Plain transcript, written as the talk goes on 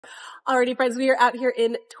Alrighty, friends, we are out here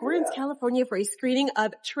in Torrance, California for a screening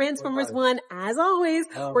of Transformers 1. As always,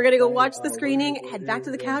 we're gonna go watch the screening, head back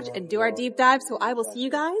to the couch, and do our deep dive, so I will see you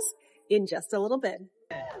guys in just a little bit.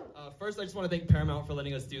 First, I just want to thank Paramount for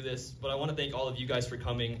letting us do this, but I want to thank all of you guys for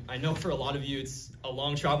coming. I know for a lot of you, it's a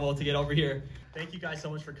long travel to get over here. Thank you guys so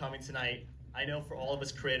much for coming tonight. I know for all of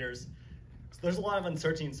us creators, there's a lot of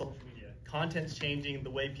uncertainty in social media. Content's changing, the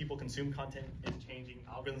way people consume content is changing,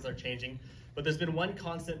 algorithms are changing. But there's been one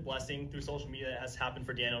constant blessing through social media that has happened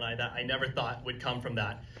for Daniel and I that I never thought would come from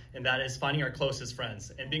that. And that is finding our closest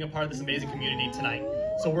friends and being a part of this amazing community tonight.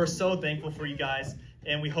 So we're so thankful for you guys,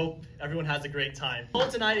 and we hope everyone has a great time. The goal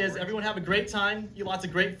tonight is everyone have a great time, eat lots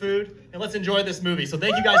of great food, and let's enjoy this movie. So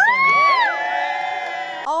thank you guys so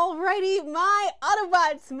much. Alrighty, my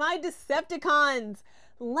Autobots, my Decepticons.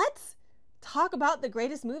 Let's talk about the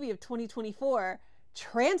greatest movie of 2024,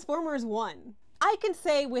 Transformers 1. I can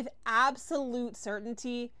say with absolute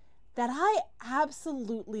certainty that I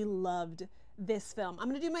absolutely loved this film. I'm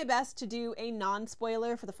going to do my best to do a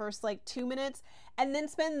non-spoiler for the first 2 minutes and then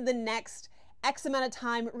spend the next X amount of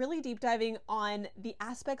time really deep diving on the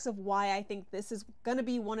aspects of why I think this is going to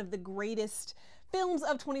be one of the greatest films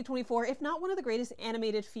of 2024, if not one of the greatest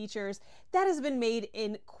animated features that has been made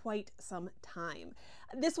in quite some time.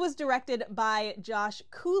 This was directed by Josh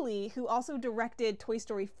Cooley, who also directed Toy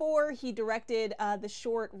Story 4. He directed the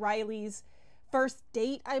short Riley's First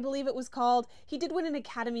Date, I believe it was called. He did win an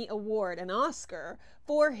Academy Award, an Oscar,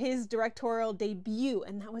 for his directorial debut,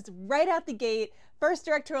 and that was right out the gate. First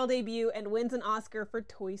directorial debut, and wins an Oscar for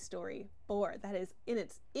Toy Story 4. That is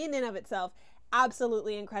in and of itself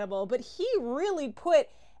absolutely incredible. But he really put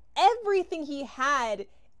everything he had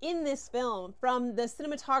in this film, from the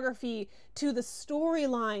cinematography to the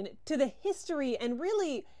storyline to the history, and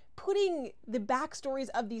really putting the backstories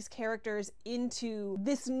of these characters into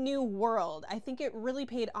this new world. I think it really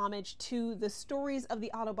paid homage to the stories of the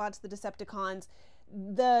Autobots, the Decepticons,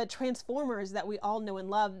 the Transformers that we all know and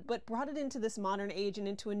love, but brought it into this modern age and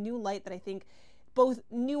into a new light that I think both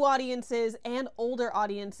new audiences and older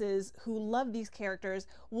audiences who love these characters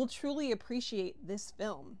will truly appreciate this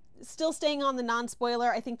film. Still staying on the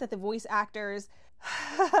non-spoiler, I think that the voice actors,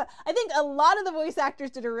 I think a lot of the voice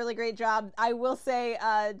actors did a really great job. I will say,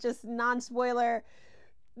 just non-spoiler,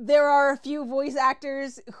 there are a few voice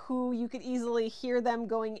actors who you could easily hear them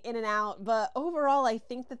going in and out, but overall I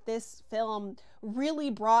think that this film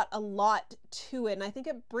really brought a lot to it, and I think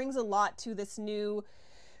it brings a lot to this new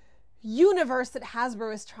universe that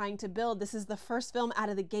Hasbro is trying to build. This is the first film out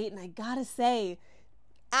of the gate, and I gotta say,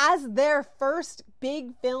 as their first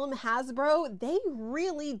big film, Hasbro, they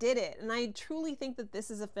really did it. And I truly think that this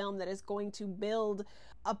is a film that is going to build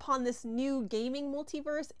upon this new gaming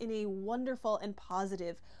multiverse in a wonderful and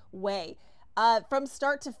positive way. From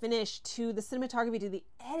start to finish, to the cinematography, to the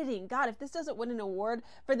editing. God, if this doesn't win an award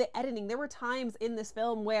for the editing, there were times in this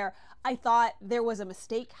film where I thought there was a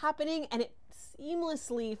mistake happening, and it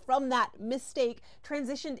seamlessly from that mistake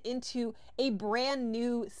transitioned into a brand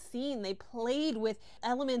new scene. They played with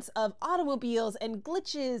elements of automobiles and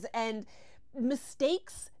glitches and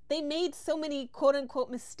mistakes. They made so many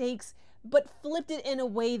quote-unquote mistakes, but flipped it in a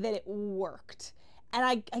way that it worked. And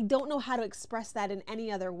I don't know how to express that in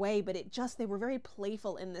any other way, but they were very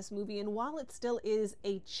playful in this movie. And while it still is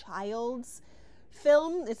a child's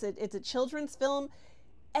film, it's a children's film,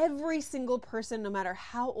 every single person, no matter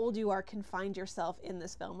how old you are, can find yourself in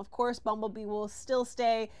this film. Of course, Bumblebee will still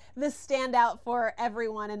stay the standout for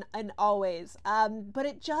everyone and always. But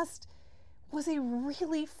it just was a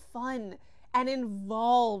really fun and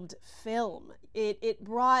involved film. It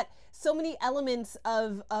brought so many elements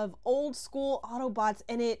of old school Autobots,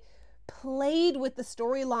 and it played with the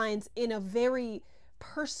storylines in a very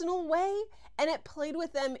personal way, and it played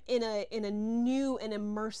with them in a new and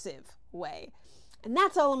immersive way. And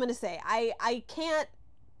that's all I'm going to say. I can't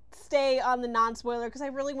stay on the non-spoiler because I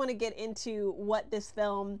really want to get into what this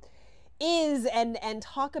film is and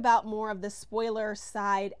talk about more of the spoiler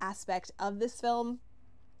side aspect of this film.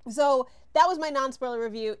 So that was my non-spoiler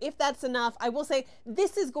review. If that's enough, I will say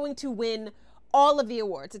this is going to win all of the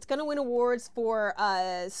awards. It's going to win awards for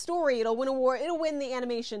story. It'll win the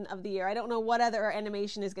animation of the year. I don't know what other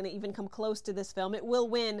animation is going to even come close to this film. It will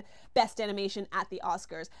win best animation at the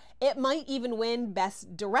Oscars. It might even win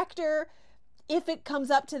best director if it comes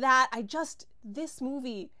up to that. This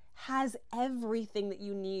movie has everything that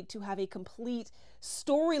you need to have a complete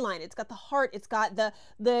storyline. It's got the heart, it's got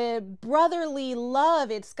the brotherly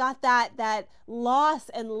love, it's got that loss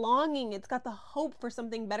and longing, it's got the hope for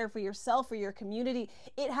something better for yourself, for your community.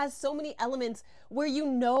 It has so many elements where you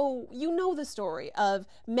know the story of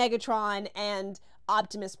Megatron and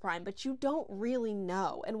Optimus Prime, but you don't really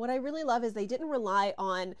know. And what I really love is they didn't rely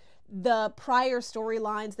on the prior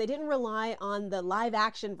storylines. They didn't rely on the live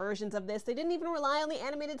action versions of this. They didn't even rely on the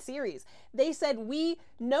animated series. They said, we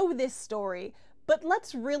know this story, but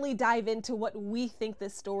let's really dive into what we think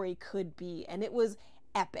this story could be. And it was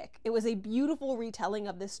epic. It was a beautiful retelling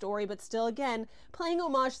of this story, but still, again, playing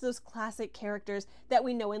homage to those classic characters that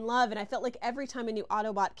we know and love. And I felt like every time a new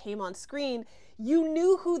Autobot came on screen, you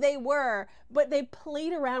knew who they were, but they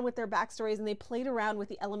played around with their backstories and they played around with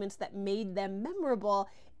the elements that made them memorable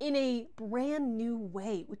in a brand new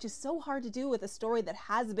way, which is so hard to do with a story that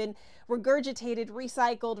has been regurgitated,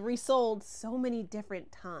 recycled, resold so many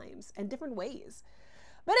different times and different ways.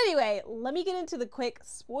 But anyway, let me get into the quick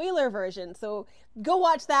spoiler version. So go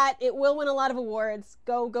watch that. It will win a lot of awards.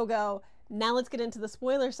 Go, go, go. Now let's get into the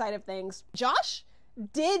spoiler side of things. Josh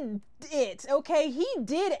did it, okay? He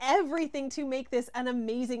did everything to make this an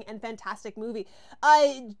amazing and fantastic movie.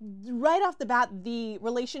 Right off the bat, the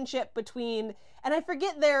relationship between, and I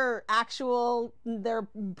forget their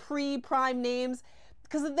pre-Prime names,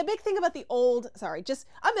 because the big thing about the old,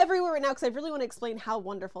 I'm everywhere right now because I really want to explain how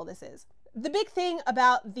wonderful this is. The big thing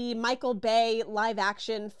about the Michael Bay live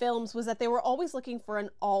action films was that they were always looking for an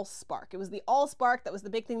Allspark. It was the Allspark that was the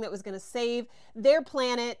big thing that was going to save their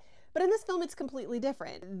planet. But in this film, it's completely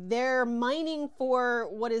different. They're mining for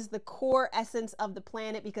what is the core essence of the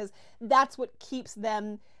planet because that's what keeps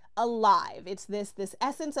them alive. It's this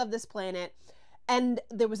essence of this planet. And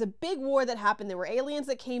there was a big war that happened. There were aliens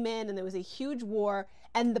that came in and there was a huge war.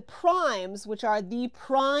 And the Primes, which are the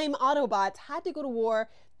Prime Autobots, had to go to war,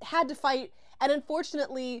 had to fight, and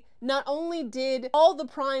unfortunately, not only did all the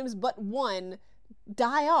Primes but one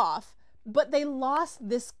die off, but they lost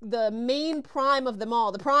the main Prime of them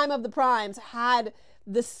all. The Prime of the Primes had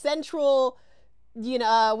the central,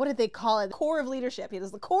 what did they call it? Core of leadership. It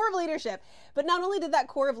was the core of leadership. But not only did that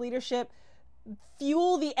core of leadership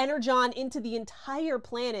fuel the energon into the entire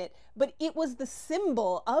planet, but it was the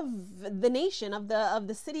symbol of the nation, of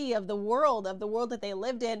the city, of the world that they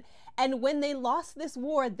lived in. And when they lost this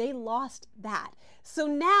war, they lost that. So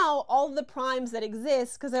now all the Primes that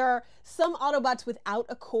exist, because there are some Autobots without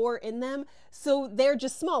a core in them, so they're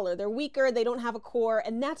just smaller, they're weaker, they don't have a core,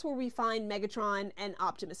 and that's where we find Megatron and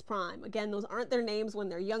Optimus Prime. Again, those aren't their names when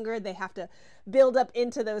they're younger, they have to build up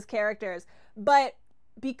into those characters. But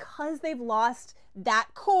because they've lost that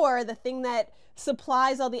core, the thing that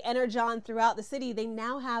supplies all the energon throughout the city, they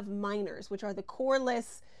now have miners, which are the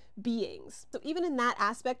coreless beings. So even in that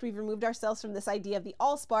aspect, we've removed ourselves from this idea of the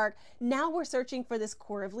Allspark. Now we're searching for this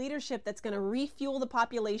core of leadership that's going to refuel the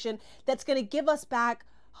population, that's going to give us back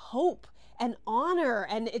hope and honor,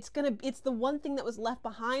 and it's the one thing that was left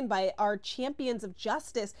behind by our champions of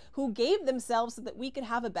justice who gave themselves so that we could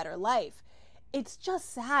have a better life. It's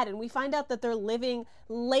just sad, and we find out that they're living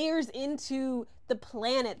layers into the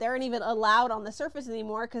planet. They aren't even allowed on the surface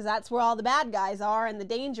anymore because that's where all the bad guys are and the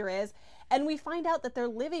danger is. And we find out that they're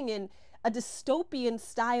living in a dystopian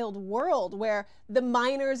styled world where the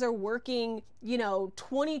miners are working,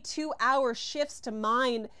 22-hour shifts to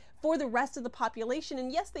mine for the rest of the population.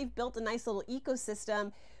 And yes, they've built a nice little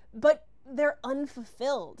ecosystem, but they're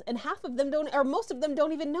unfulfilled, and half of them don't, or most of them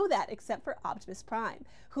don't even know that, except for Optimus Prime,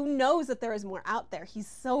 who knows that there is more out there. He's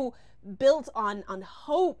so built on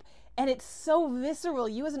hope, and it's so visceral.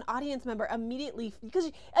 You as an audience member immediately, because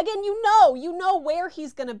again, you know where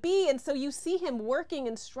he's gonna be, and so you see him working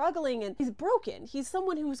and struggling, and he's broken. He's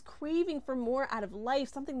someone who's craving for more out of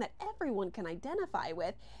life, something that everyone can identify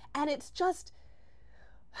with, and it's just,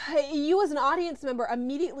 you as an audience member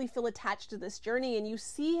immediately feel attached to this journey, and you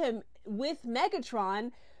see him with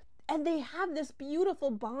Megatron, and they have this beautiful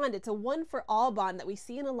bond. It's a one for all bond that we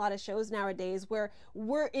see in a lot of shows nowadays where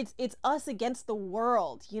it's us against the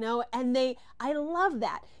world, and I love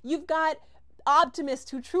that. You've got Optimus,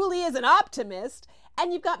 who truly is an optimist,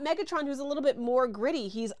 and you've got Megatron, who's a little bit more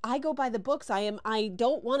gritty. I go by the books. I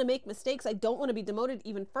don't want to make mistakes. I don't want to be demoted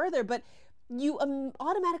even further, but you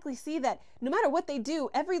automatically see that no matter what they do,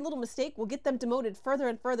 every little mistake will get them demoted further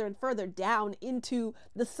and further and further down into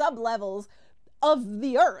the sub-levels of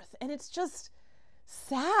the earth. And it's just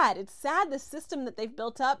sad. It's sad, the system that they've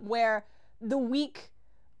built up where the weak,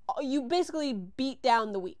 you basically beat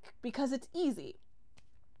down the weak because it's easy.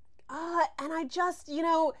 And I just,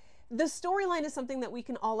 the storyline is something that we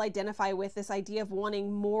can all identify with, this idea of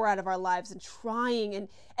wanting more out of our lives and trying and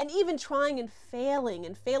even trying and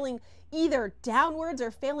failing either downwards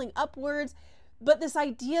or failing upwards. But this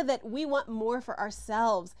idea that we want more for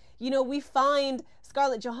ourselves. We find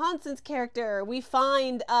Scarlett Johansson's character, we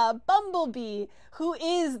find Bumblebee, who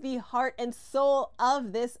is the heart and soul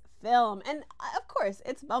of this film. And of course,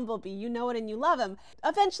 it's Bumblebee. You know it and you love him.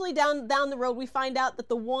 Eventually down the road, we find out that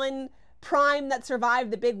the one Prime that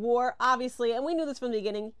survived the big war, obviously, and we knew this from the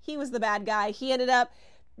beginning, he was the bad guy. He ended up,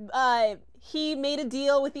 he made a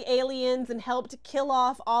deal with the aliens and helped kill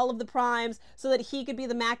off all of the Primes so that he could be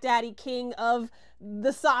the Mac Daddy king of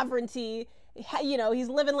the sovereignty. You know, he's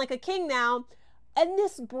living like a king now. And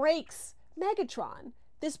this breaks Megatron.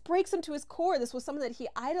 This breaks him to his core. This was something that he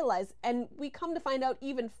idolized. And we come to find out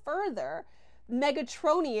even further,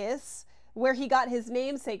 Megatronius, where he got his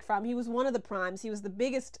namesake from, he was one of the Primes. He was the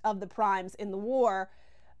biggest of the Primes in the war.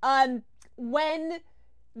 When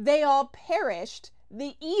they all perished,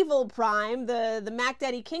 the evil Prime, the Mac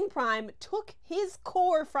Daddy King Prime, took his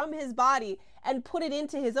core from his body and put it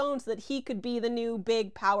into his own so that he could be the new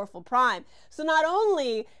big powerful Prime. So not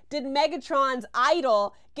only did Megatron's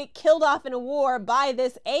idol get killed off in a war by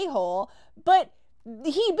this a-hole, but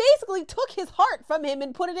he basically took his heart from him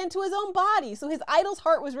and put it into his own body. So his idol's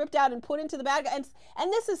heart was ripped out and put into the bad guy.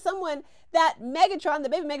 And this is someone that Megatron, the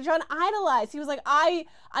baby Megatron, idolized. He was like, I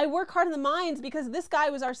work hard in the mines because this guy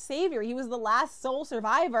was our savior. He was the last sole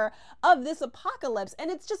survivor of this apocalypse. And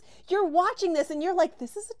it's just, you're watching this and you're like,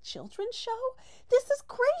 this is a children's show? This is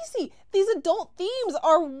crazy. These adult themes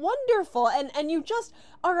are wonderful. And you just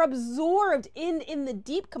are absorbed in the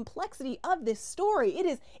deep complexity of this story.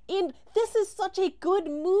 This is such a good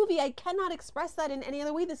movie. I cannot express that in any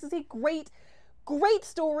other way. This is a great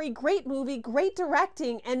story, great movie, great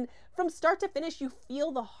directing, and from start to finish, you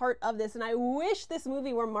feel the heart of this. And I wish this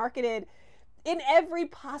movie were marketed in every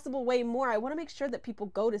possible way more. I want to make sure that people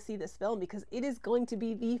go to see this film because it is going to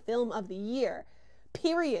be the film of the year,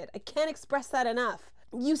 period. I can't express that enough.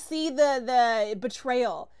 You see the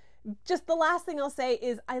betrayal. Just the last thing I'll say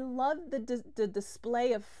is I love the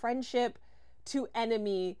display of friendship to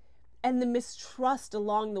enemy and the mistrust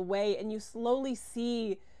along the way. And you slowly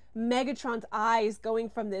see Megatron's eyes going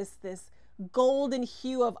from this golden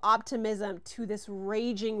hue of optimism to this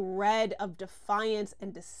raging red of defiance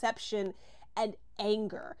and deception and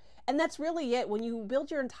anger. And that's really it. When you build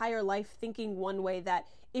your entire life thinking one way, that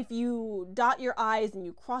if you dot your I's and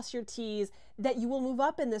you cross your T's, that you will move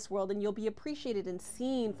up in this world and you'll be appreciated and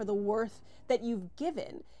seen for the worth that you've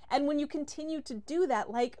given. And when you continue to do that,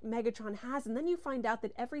 like Megatron has, and then you find out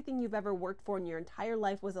that everything you've ever worked for in your entire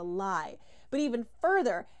life was a lie, but even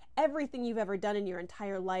further, everything you've ever done in your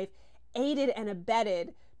entire life aided and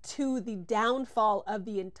abetted to the downfall of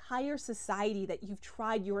the entire society that you've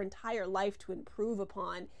tried your entire life to improve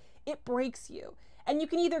upon, it breaks you. And you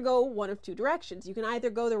can either go one of two directions. You can either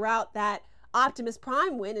go the route that Optimus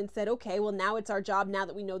Prime went and said, okay, well now it's our job, now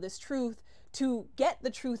that we know this truth, to get the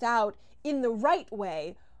truth out in the right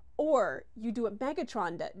way, or you do what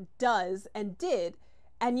Megatron does and did,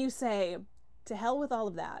 and you say, to hell with all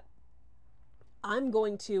of that. I'm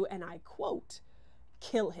going to, and I quote,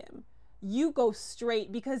 kill him. You go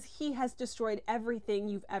straight because he has destroyed everything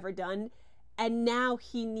you've ever done, and now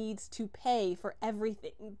he needs to pay for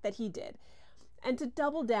everything that he did. And to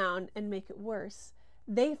double down and make it worse,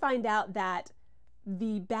 they find out that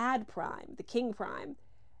the bad Prime, the King Prime,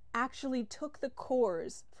 actually took the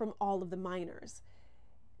cores from all of the miners.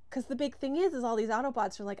 Because the big thing is all these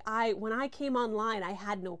Autobots are like, when I came online, I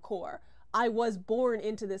had no core. I was born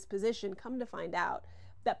into this position. Come to find out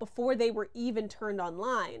that before they were even turned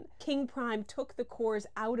online, King Prime took the cores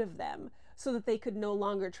out of them so that they could no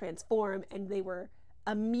longer transform, and they were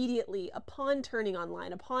immediately, upon turning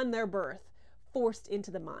online, upon their birth, forced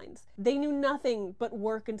into the mines. They knew nothing but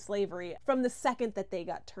work and slavery from the second that they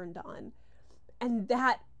got turned on. And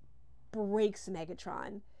that breaks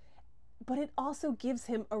Megatron. But it also gives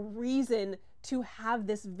him a reason to have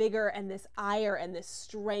this vigor and this ire and this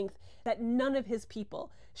strength that none of his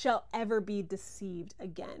people shall ever be deceived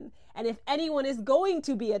again. And if anyone is going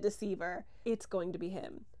to be a deceiver, it's going to be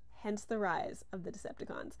him. Hence the rise of the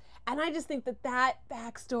Decepticons. And I just think that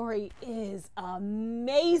backstory is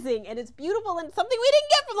amazing, and it's beautiful, and something we didn't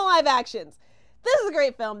get from the live actions. This is a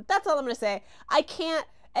great film. That's all I'm going to say. I can't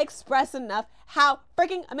express enough how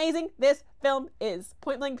freaking amazing this film is.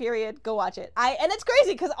 Point blank period. Go watch it. And it's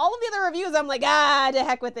crazy because all of the other reviews, I'm like, to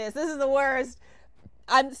heck with this. This is the worst.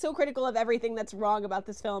 I'm so critical of everything that's wrong about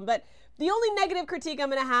this film. But the only negative critique I'm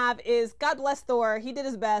going to have is, God bless Thor. He did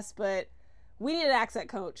his best, but we needed an accent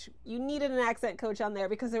coach. You needed an accent coach on there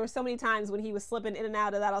because there were so many times when he was slipping in and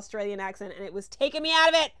out of that Australian accent and it was taking me out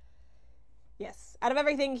of it. Yes, out of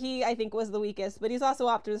everything, he, I think, was the weakest, but he's also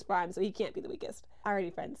Optimus Prime, so he can't be the weakest.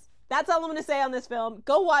 Alrighty, friends. That's all I'm going to say on this film.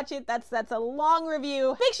 Go watch it. That's a long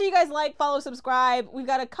review. Make sure you guys like, follow, subscribe. We've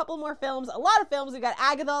got a couple more films, a lot of films. We've got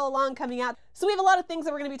Agatha all along coming out. So we have a lot of things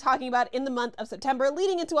that we're going to be talking about in the month of September,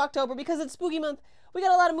 leading into October, because it's spooky month. We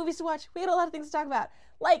got a lot of movies to watch. We got a lot of things to talk about.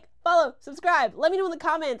 Like, follow, subscribe. Let me know in the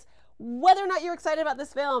comments whether or not you're excited about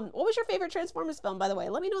this film. What was your favorite Transformers film, by the way?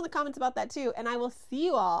 Let me know in the comments about that too. And I will see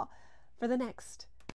you all for the next